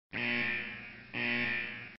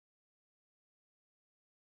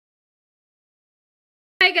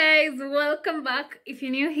Hi guys, welcome back. If you're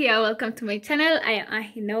new here, welcome to my channel. I am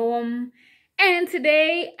Ahinoam, and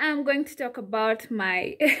today I'm going to talk about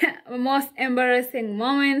my most embarrassing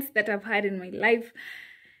moments that I've had in my life.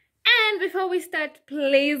 And before we start,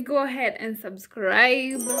 please go ahead and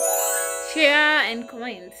subscribe, share and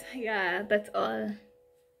comment. Yeah, that's all.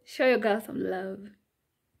 Show your girl some love.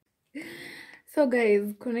 So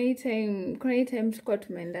guys, kuna hii time tulikuwa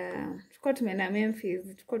tumeenda Memphis,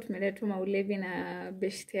 tulikuwa tumeenda tu maulevi na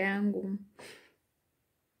beshte yangu.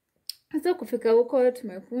 So kufika huko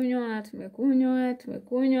tumekunywa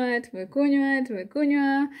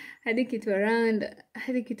hadi kitu around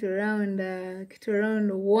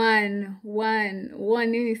 1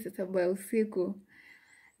 nini sasa ya usiku.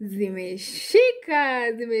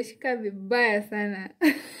 Zimeshika vibaya sana.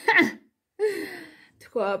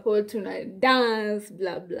 Tuko hapo tuna dance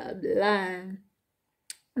blah blah blah.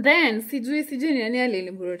 Then sijui ni nani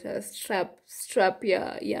aliniburuta strap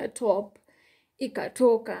ya top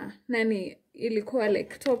ikatoka. Nani ilikuwa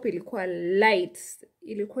like top ilikuwa light,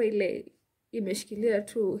 ilikuwa ile imeshikilia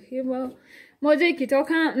tu hivyo, moja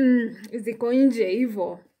ikitoka ziko nje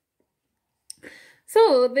hivyo.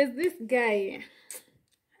 So there's this guy,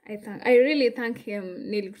 I really thank him.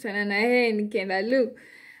 Nilikutana na yeye nikienda look,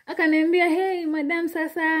 akaniambia, hey madam,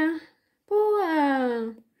 sasa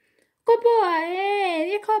poa,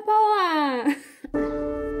 niko poa.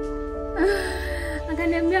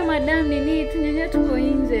 Akaniambia, madam, nini tunyonye tuko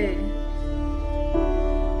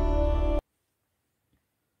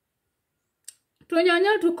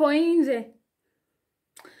nje.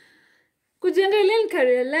 Kujiangalia nika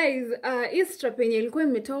realize hii strap yenye ilikuwa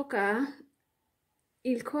imetoka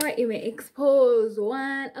ilikuwa expose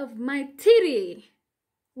one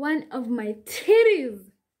of my titties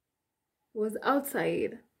was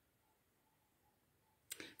outside.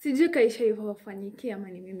 Sijui kaisha hivyo wafanyikia ama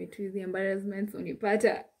ni mimi tu hizi embarrassments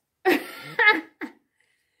unipata.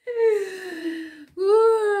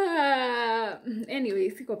 Anyway,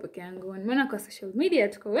 siko peke yangu. Nimeona kwa social media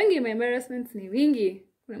tuko wengi, my embarrassments ni vingi.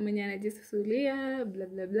 Kuna mwenye anajisusulia blah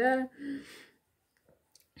blah blah.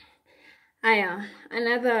 Aya,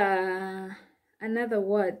 another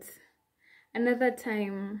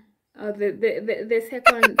time, or the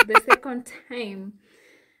second time,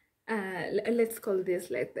 let's call this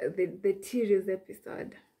like the tears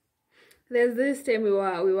episode. There's this time we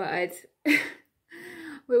were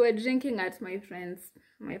drinking at my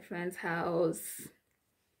friend's house.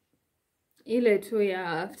 Ile tu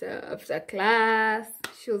ya after class.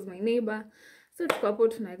 She was my neighbor. So tuko hapo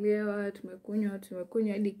tunalewa, tumekunywa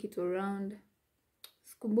hadi kitu round.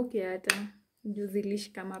 Sikumbuki hata juzi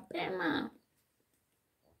lishika mapema.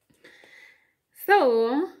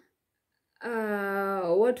 So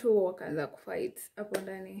watu wakaanza kufight hapo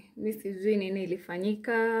ndani. Mimi sijui nini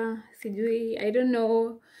ilifanyika, sijui, I don't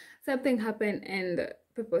know. Something happened and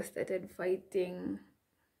people started fighting.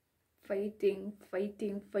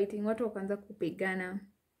 Watu wakaanza kupigana.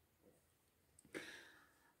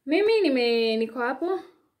 Mimi niko hapo,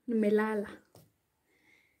 nimelala.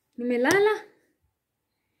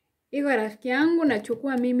 Iko rafiki yangu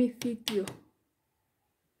nachukua mimi video.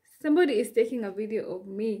 Somebody is taking a video of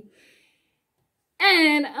me.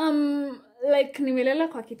 And like nimelala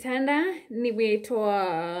kwa kitanda,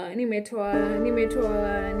 nimetoa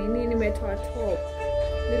top.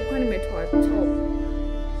 Nilikuwa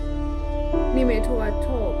nimetoa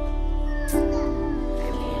top.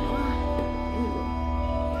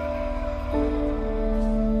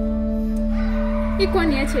 Iko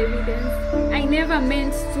niache evidence. I never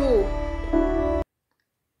meant to.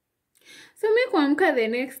 So me kuamka the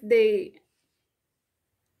next day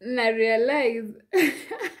na realize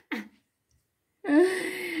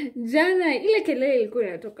jana ile kelele ilikuwa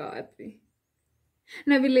inatoka wapi?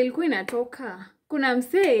 Na vile ilikuwa inatoka, kuna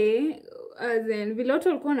msee vile watu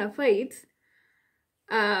walikuwa na fight.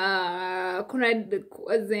 Kuna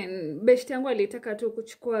beshte yangu alitaka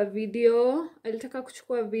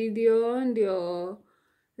kuchukua video, ndio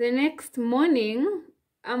the next morning,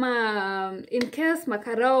 ama in case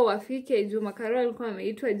makarao wafike, juu makarao alikuwa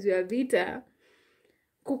ameitwa juu ya vita,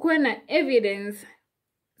 kukuwa na evidence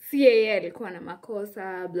si yeye alikuwa na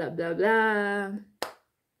makosa bla bla bla.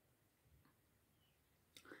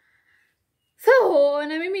 So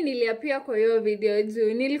na mimi niliapia kwa hiyo video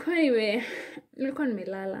juu nilikuwa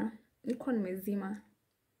nimelala, nilikuwa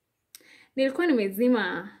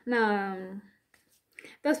nimezima. Na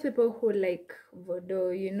those people who like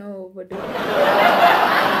voodoo, you know voodoo.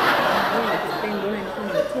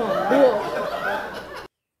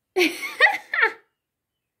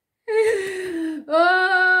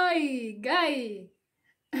 Oi, guy.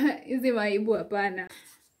 Hizi maibu hapana.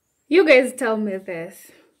 You guys tell me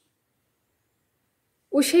this.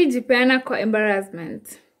 Ushaijipeana kwa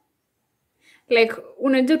embarrassment? Like,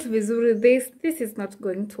 unajua tu vizuri, this is not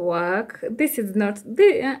going to work. This is not,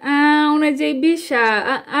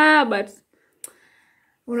 unajaibisha, but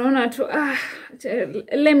unaona tu,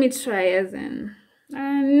 let me try as in.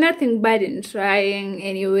 Nothing bad in trying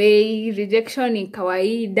anyway. Rejection ni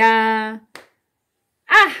kawaida.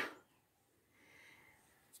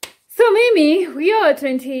 So mimi, huyo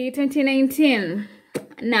 2019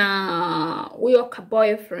 na huyo ka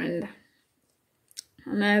boyfriend.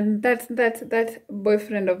 And that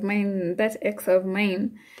boyfriend of mine, that ex of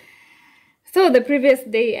mine. So the previous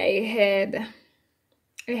day I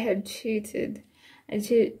had cheated. I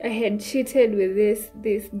had cheated with this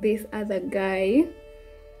other guy.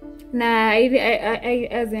 Nah,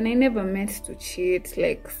 as in I never meant to cheat.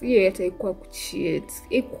 Like, siyo yata ikuwa kucheat.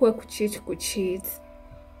 Ikuwa kucheat.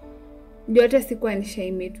 Ndio hata sikuwa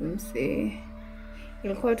nishaimitu mse.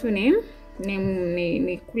 Ilikuwa tu ni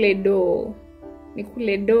kule do. Ni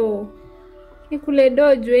kule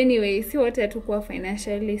do juu anyway. Si wote hatukuwa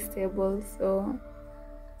financially stable, so.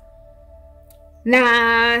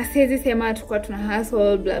 Na siwezi sema tukua tuna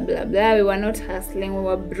hustle, blah blah blah. We were not hustling, we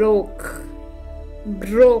were broke.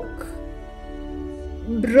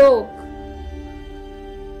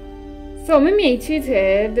 So mimi I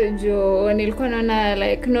cheated jo nilikuwa naona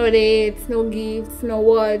like no dates, no gifts, no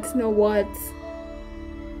what.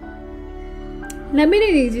 Na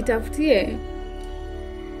mimi nijitafutie.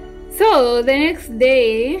 So the next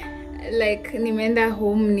day, like nimeenda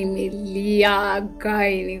home nimelia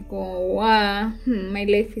guy niko my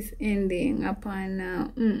life is ending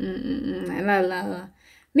hapana. La.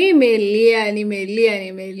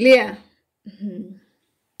 Nimelia.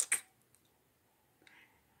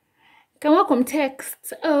 Kama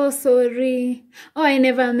text, oh sorry, oh I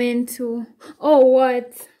never meant to, oh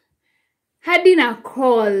what, hadi na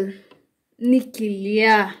call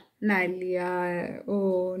nikilia nalia,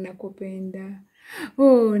 oh nakupenda,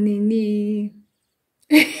 oh nini.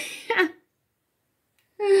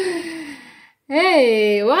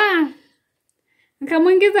 Hey,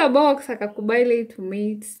 nikamuingiza box akakubali to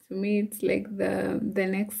meet like the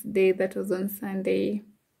next day, that was on Sunday.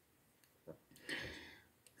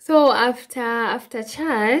 So after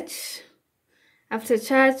church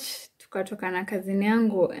tukatoka na cousin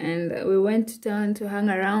yangu and we went to town to hang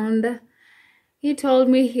around. He told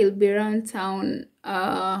me he'll be around town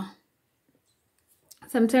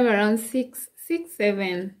sometime around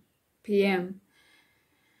 6-7 p.m.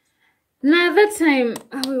 Now that time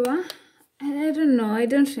we were, I don't know, I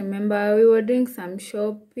don't remember, we were doing some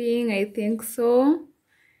shopping, I think so,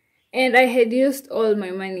 and I had used all my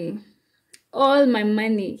money. I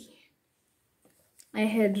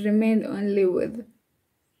had remained only with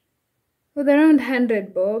around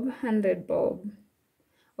 100 bob,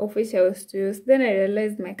 of which I was to use. Then I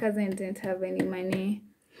realized my cousin didn't have any money.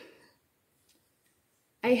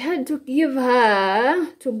 I had to give her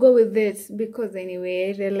to go with it because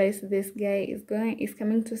anyway I realized this guy is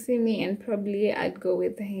coming to see me and probably I'd go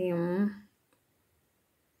with him.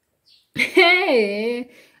 Hey,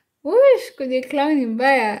 wish kwenye clown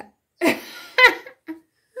mbaya.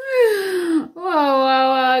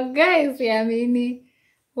 Wow, guys, yamini.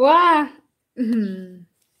 Wow.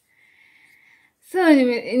 So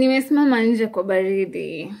nimesimama nje kwa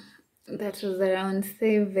baridi. That was around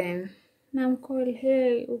 7. Na mcall,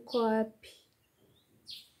 hey,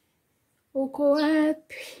 uko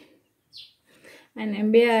wapi?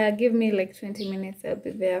 Anambia, give me like 20 minutes, I'll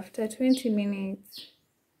be there. After 20 minutes,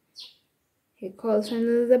 he calls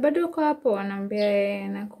and says, bado uko hapo? Anambia,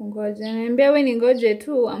 nakungoja. Anambia, we ningoje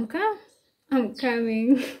tu, I'm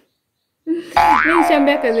coming.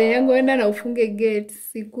 Nishambia kazi yangu enda na ufunge gate,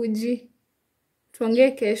 sikuji.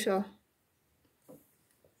 Tuongee kesho.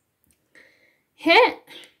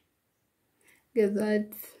 Guess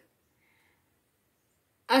what?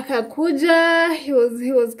 Akakuja, he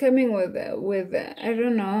was coming with I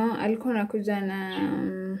don't know, alikuwa anakuja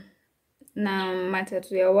na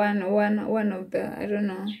matatu ya one of the, I don't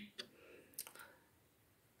know,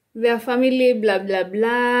 their family, blah blah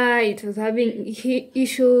blah. It was having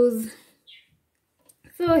issues,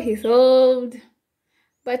 so he solved.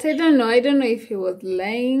 But I don't know if he was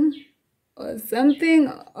lying or something,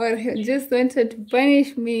 or he just wanted to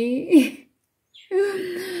punish me.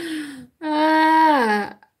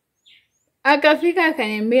 Akafika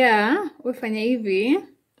akaniambia, ufanya hivi,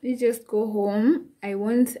 you just go home. I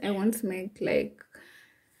won't make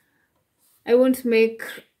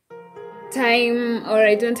time, or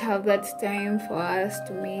I don't have that time for us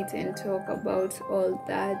to meet and talk about all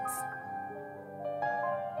that.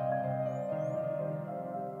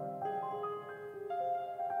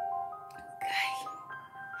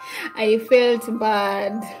 I felt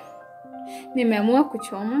bad. Nimeamua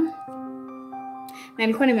kuchoma. Na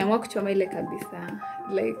nilikuwa nimeamua kuchoma ile kabisa.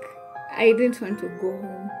 Like, I didn't want to go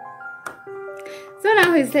home. So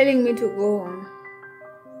now he's telling me to go home.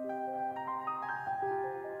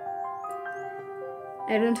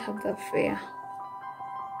 I don't have the fare.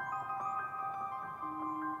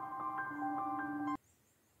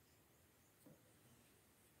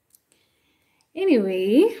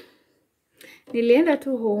 Anyway, nilienda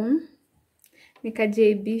tu home,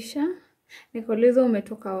 nikajaibisha, nikauliza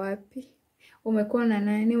umetoka wapi? Umekuwa na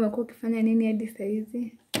nani? Umekuwa ukifanya nini hadi saa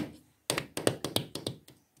hizi?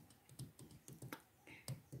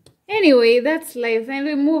 Anyway, that's life and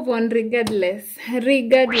we move on regardless.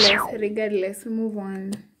 Regardless, we move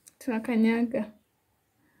on. Tunakanyaga.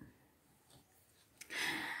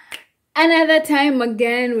 Another time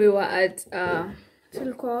again we were at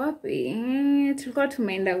tulikuwa wapi? Tulikuwa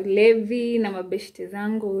tumeenda ulevi na mabeshte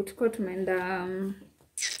zangu. Tulikuwa tumeenda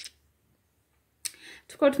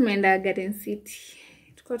Garden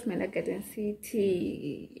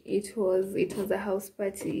City. It was a house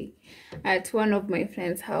party at one of my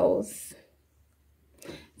friend's house.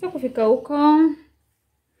 So kufika huko,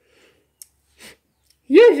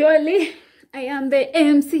 usually I am the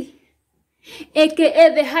MC, aka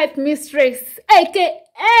the hype mistress, aka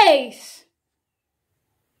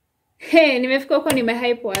hey, nimefika huko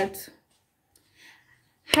nimehype watu.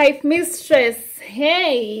 Hype mistress.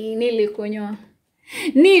 Hey, nilikunywa.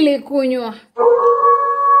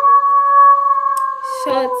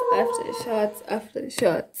 Shots after shots after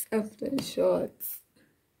shots after shots.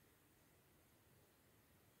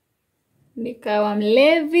 Nikawa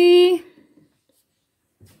mlevi.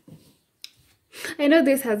 I know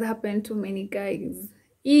this has happened to many guys.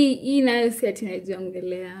 Hii nayo si ati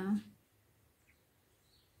najiongelea.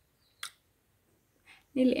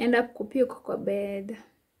 Nili end up kupuke kwa bed.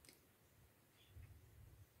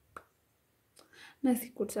 Na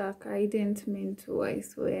sikutaka. I didn't mean to, I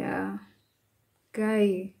swear.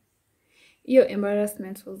 Guy, your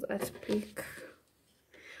embarrassment was at peak.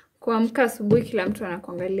 Kuamka asubuhi kila mtu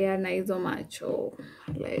anakuangalia na hizo macho.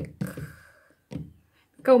 Like,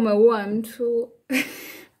 kama umeua mtu.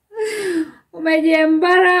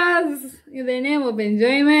 Umeji-embarrass in the name of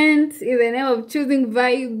enjoyment, in the name of choosing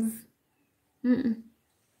vibes.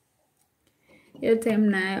 Your time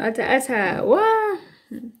nayo ata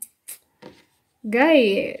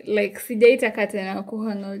guy, like sijaitaka tena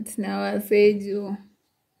kuhang out na waseju.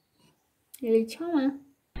 Nilichoma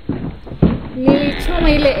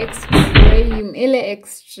ile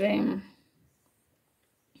extreme.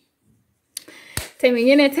 Time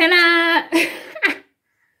ingine tena.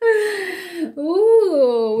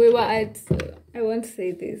 Ooh, we were at, I won't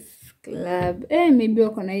say this club. Maybe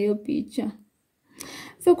wako na hiyo picha.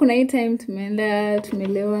 So kuna hii time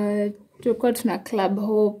tumelewa, tulikuwa tuna club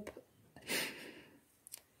hope.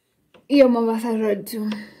 Iyo Mombasa Road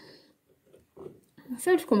tu.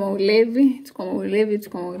 So tuko maulevi.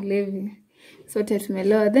 Sote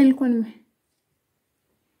tumelewa. Then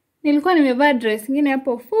nilikuwa nimevaa dress ingine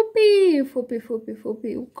hapo fupi.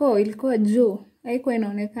 Uko ilikuwa juu. Haikuwa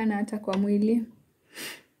inaonekana hata kwa mwili.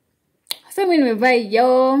 So mimi nimevaa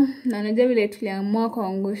hiyo na najua vile tuliamua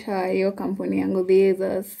kuangusha hiyo kampuni yangu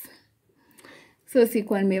Bezos. So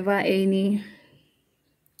sikuwa nimevaa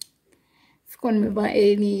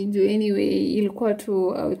any juu anyway ilikuwa tu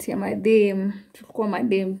out ya madem. Tulikuwa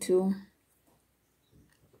madem tu.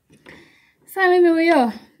 Sasa mimi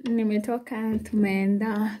huyo nimetoka,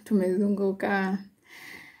 tumeenda, tumezunguka.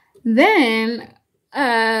 Then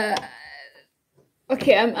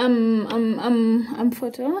okay, I'm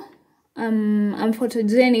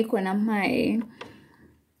photogenic when I'm high.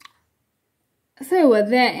 So we were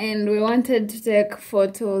there and we wanted to take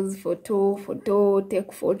photos,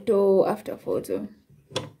 take photo after photo.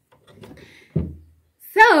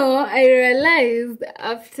 So I realized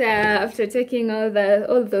after taking all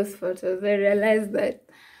those photos, I realized that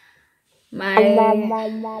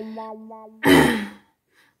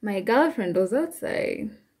my girlfriend was outside.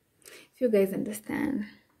 If you guys understand.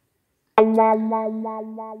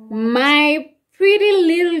 My pretty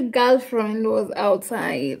little girlfriend was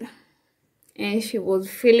outside. And she was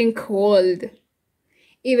feeling cold.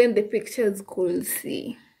 Even the pictures could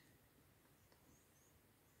see.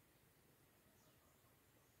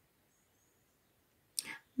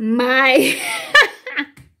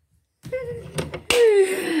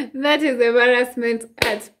 That is embarrassment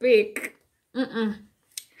at peak.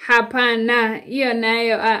 Hapana, hiyo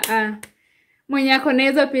nayo mwenye ako na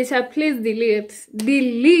hizo picha, please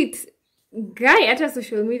delete. Guy, hata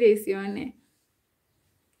social media isione.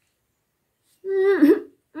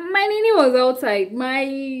 My my nini was outside.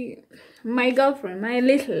 My girlfriend, my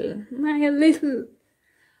little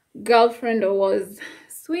girlfriend was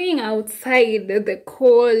swinging outside the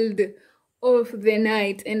cold of the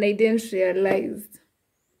night, and I didn't realize.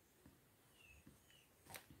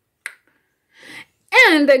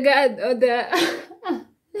 And the guy,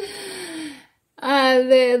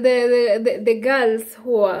 the girls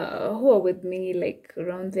who are with me, like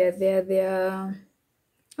around there, they're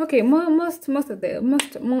okay. Most of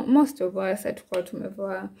us hatukuwa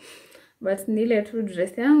tumevaa, but nile tu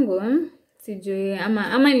dress yangu sijui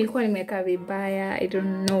ama nilikuwa nimeka vibaya. I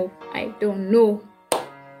don't know.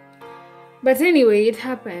 But anyway, it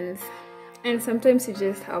happens, and sometimes you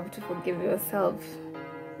just have to forgive yourself.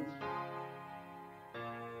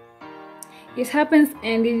 It happens,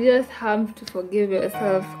 and you just have to forgive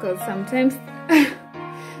yourself, because sometimes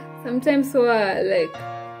like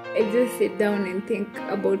I just sit down and think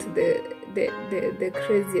about the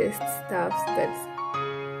craziest stuff that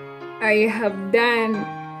I have done,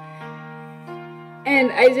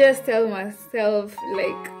 and I just tell myself,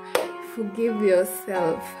 like, forgive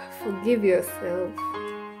yourself, because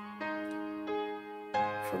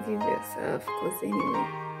anyway,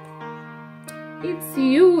 it's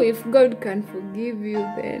you. If God can forgive you,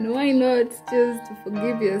 then why not just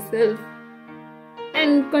forgive yourself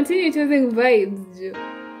and continue choosing vibes?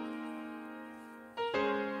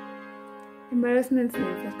 Embarrassment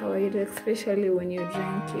is kawaida, especially when you're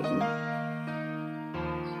drinking,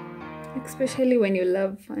 especially when you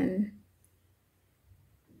love fun.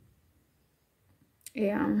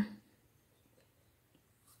 Yeah.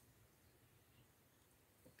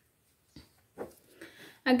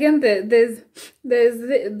 Again, there's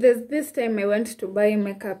this time I went to buy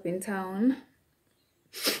makeup in town.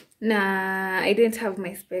 Nah, I didn't have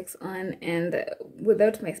my specs on, and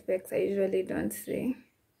without my specs I usually don't see.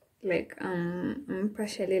 Like I'm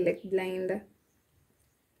partially like blind.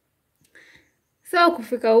 So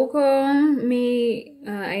kufika huko,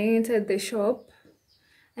 I entered the shop.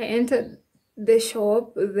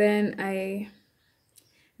 Then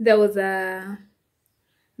there was a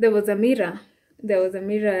mirror. There was a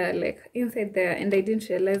mirror like inside there, and I didn't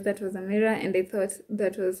realize that was a mirror, and I thought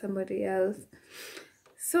that was somebody else.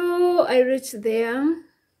 So I reached there,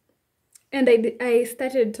 and I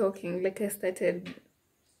started talking. Like I started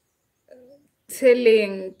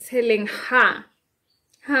telling her.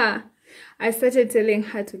 I started telling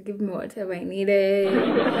her to give me whatever I needed. I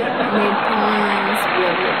need pants,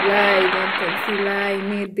 blah blah blah. I need concealer. I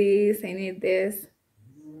need this. I need this.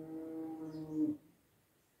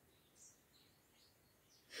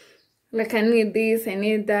 Like, I need this, I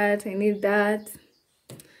need that, I need that.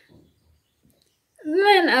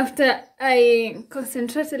 Then after I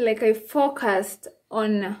concentrated, like I focused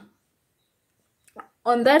on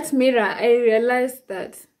that mirror, I realized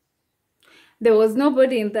that there was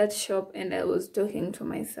nobody in that shop, and I was talking to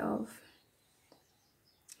myself.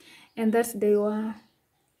 And that day,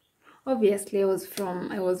 obviously I was from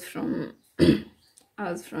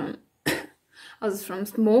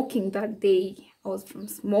smoking that day. I was from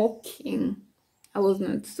smoking. I was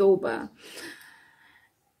not sober.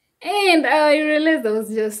 And I realized I was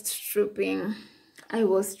just tripping. I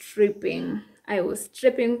was tripping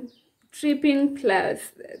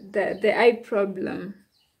plus the eye problem.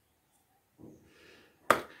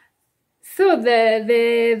 So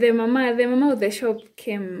the mama of the shop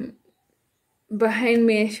came behind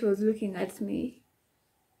me, and she was looking at me.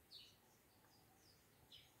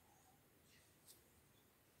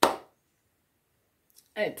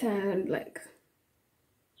 I turned like,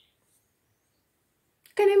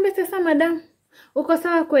 kaniambia sasa, madam, uko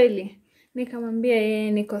sawa kweli? Nikamwambia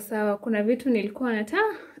yeye niko sawa, kuna vitu nilikuwa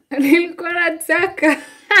nataka.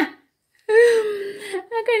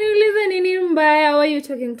 Akaniuliza nini mbaya, why are you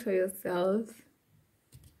talking to yourself?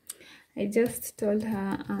 I just told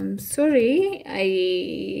her, I'm sorry,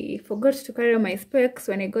 I forgot to carry my specs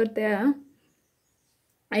when I got there.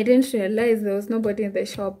 I didn't realize there was nobody in the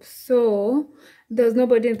shop. So there was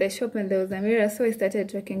nobody in the shop, and there was a mirror. So I started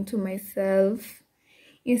talking to myself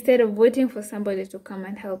instead of waiting for somebody to come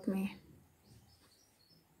and help me.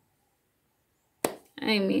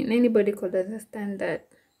 I mean, anybody could understand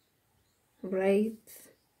that, right?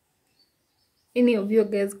 Any of you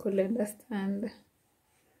guys could understand.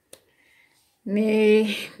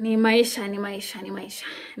 Ni maisha.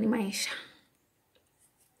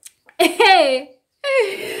 Hey!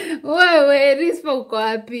 Wewe rispa uko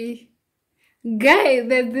wapi? Guys,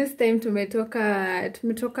 that this time tumetoka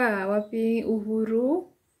wapi? Uhuru?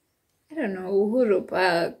 I don't know, Uhuru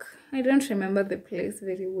Park. I don't remember the place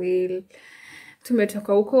very well.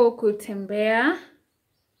 Tumetoka huko kutembea.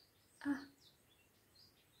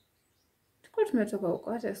 Tulikuwa tumetoka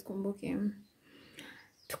huko hata sikumbuki.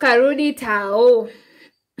 Tukarudi tao.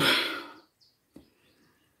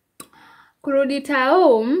 Kurudi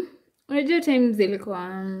tao, unajua time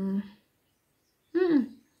zilikuwa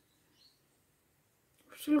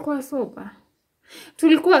Tulikuwa soba.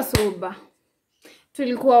 Tulikuwa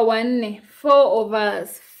 4,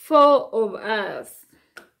 4 of us.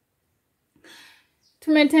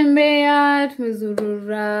 Tumetembea,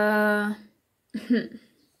 tumezurura.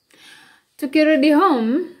 Tukirudi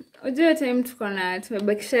home, unajua time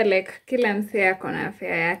tumebakisha like kila msee ako na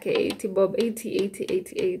fare yake 80 bob,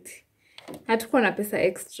 80. Hatukuwa na pesa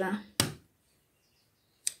extra.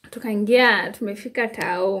 Tukaingia, tumefika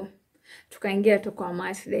tao. Tukaingia tu kwa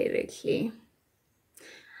match directly.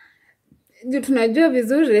 Juu tunajua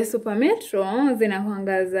vizuri Super Metro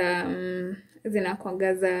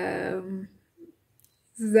zinakuangaza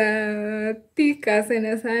za tika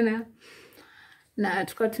sana. Na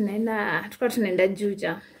tulikuwa tunaenda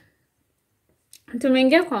Juja.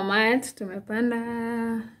 Tumeingia kwa mat,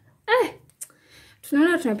 tumepanda.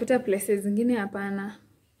 Tunaona tunapita places zingine hapana.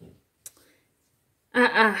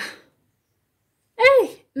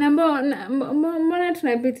 Mbona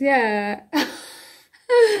tunapitia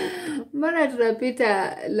mbona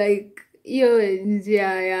tunapita like hiyo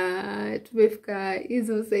njia ya tumefika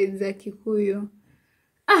hizo side za Kikuyu.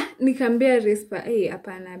 Nikamwambia Rispa,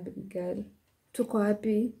 hapana baby girl. Tuko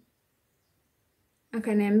wapi?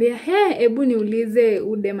 Akaniambia, hebu niulize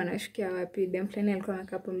udem anashukia wapi. Dem fulani alikuwa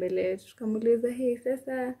anakaa hapo mbele yetu. Tukamuuliza,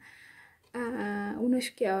 sasa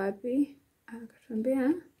unashukia wapi?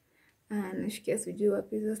 Akatuambia, nashukia sijui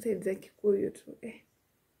wapi hizo side za Kikuyu tu.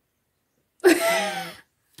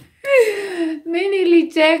 Mimi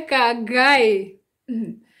nilicheka guy.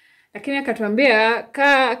 Lakini akatuambia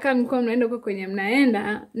kama mko mnaenda huko kwenye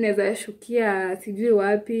mnaenda, mnaweza shukia sijui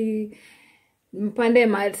wapi, mpande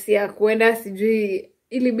mati ya kuenda sijui,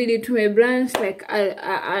 ilibidi tumebranch like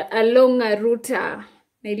along a route, na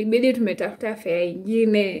ilibidi tumetafuta fare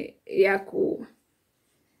nyingine ya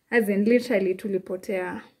as in literally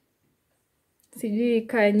tulipotea. Sijui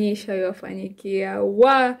kanyisha yafanyikia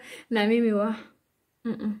na mimi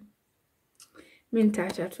mimi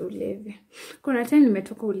nitaacha tu ulevi. Kuna time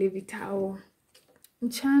nimetoka ulevi tao.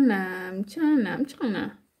 Mchana.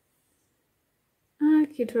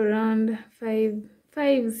 Kitu around 5,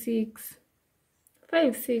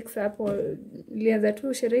 6 hapo.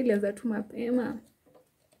 Sherehe ilianza tu mapema.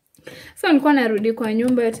 So nilikuwa narudi kwa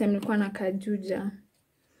nyumba yote, nilikuwa nakaa Juja.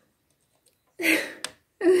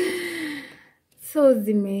 So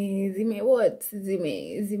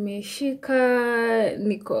zimeshika,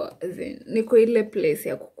 niko ile place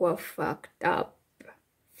ya kukua fucked up,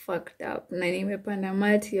 na nimepanda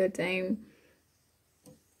mat your time.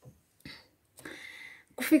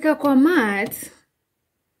 Kufika kwa mat,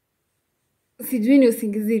 sijui ni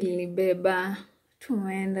usingizi ilinibeba.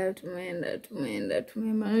 Tumeenda.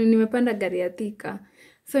 Nimepanda gari ya Thika.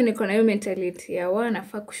 So niko na hiyo mentality ya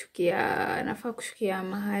nafaa kushukia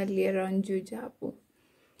mahali around Juja hapo.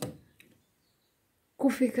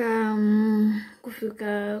 Kufika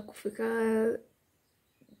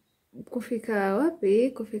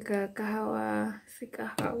wapi? Kufika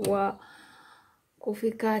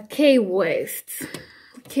kufika K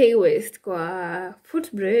West kwa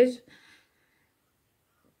footbridge.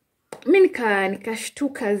 Mimi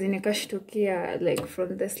nikashtukia like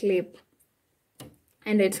from the sleep.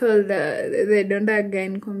 And I told the donda guy,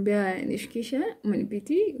 nikamwambia nishukisha,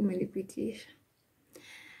 umenipitisha.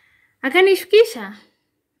 Akanishukisha.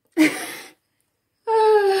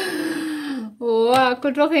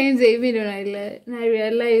 Kutoka nje hivi ndo na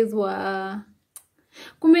realize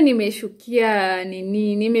kumbe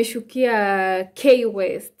nimeshukia K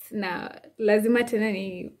West, na lazima tena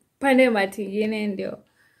ni pande mati nyingine ndio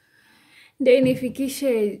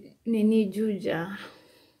nifikishe Juja.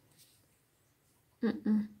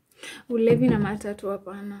 Ulevi na matatu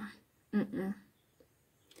hapana.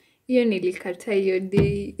 Hiyo nilikata hiyo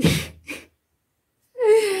day.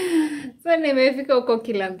 So nimefika huko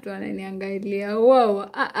kila mtu ananiangalia.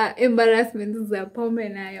 Embarrassment za pombe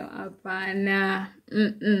nayo hapana.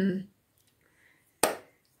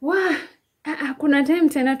 Kuna time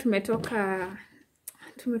tena tumetoka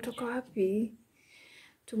wapi?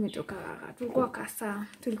 Tulikuwa Kasa.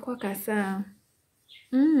 Tulikuwa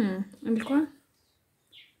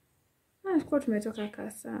tumetoka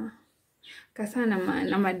Kasa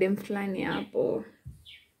na madem fulani hapo.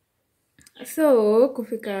 So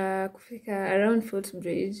kufika around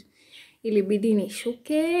footbridge, ilibidi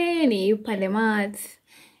nishuke nipande mat.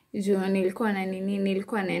 Juu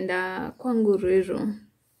nilikuwa naenda kwa Nguriru.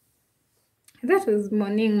 That was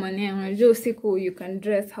morning. Unajua usiku you can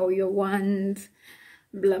dress how you want,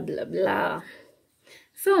 blah blah blah.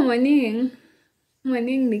 So morning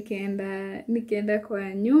nikienda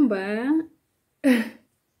kwa nyumba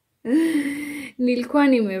nilikuwa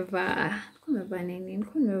nimevaa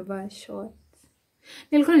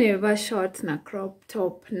short na crop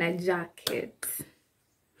top na jacket.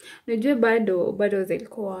 Najua bado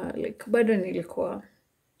zilikuwa like bado nilikuwa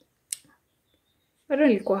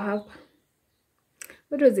hapa.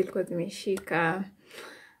 Bado zilikuwa zimeshika.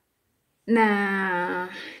 Na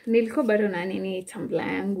nilikuwa bado na nini tumbler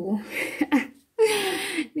yangu.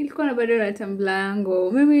 Nilikuwa na bado na tumbler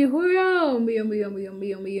yangu. Mimi huyo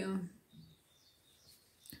mbio.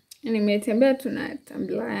 Nimetembea tu na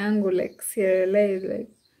tumbler yangu like serialized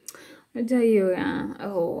like unajua hiyo ya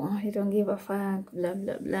I don't give a fuck blah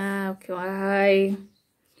blah blah ukiwa hai.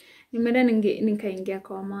 Nimeenda nikaingia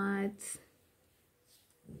kwa mat.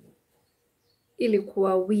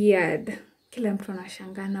 Ilikuwa weird. Kila mtu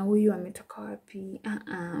anashangaa na huyu ametoka wapi?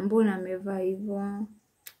 Mbona amevaa hivyo?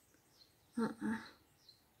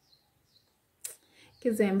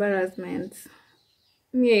 Kiza embarrassment.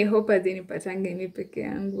 I hope azinipatange ni peke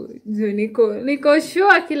yangu. Juu niko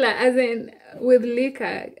sure kila as in with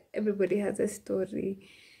liquor everybody has a story.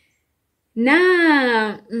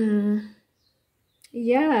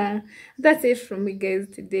 Yeah, that's it from me guys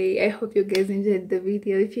today. I hope you guys enjoyed the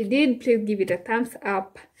video. If you did, please give it a thumbs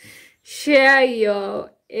up. Share your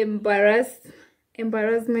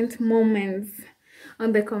embarrassment moments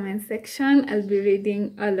on the comment section. I'll be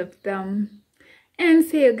reading all of them. And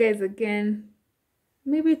see you guys again.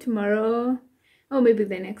 Maybe tomorrow or maybe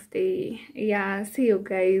the next day. Yeah, see you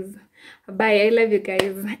guys. Bye. I love you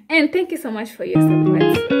guys. And thank you so much for your support.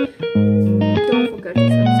 Don't forget to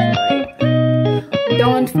subscribe.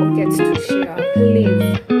 Don't forget to share, please.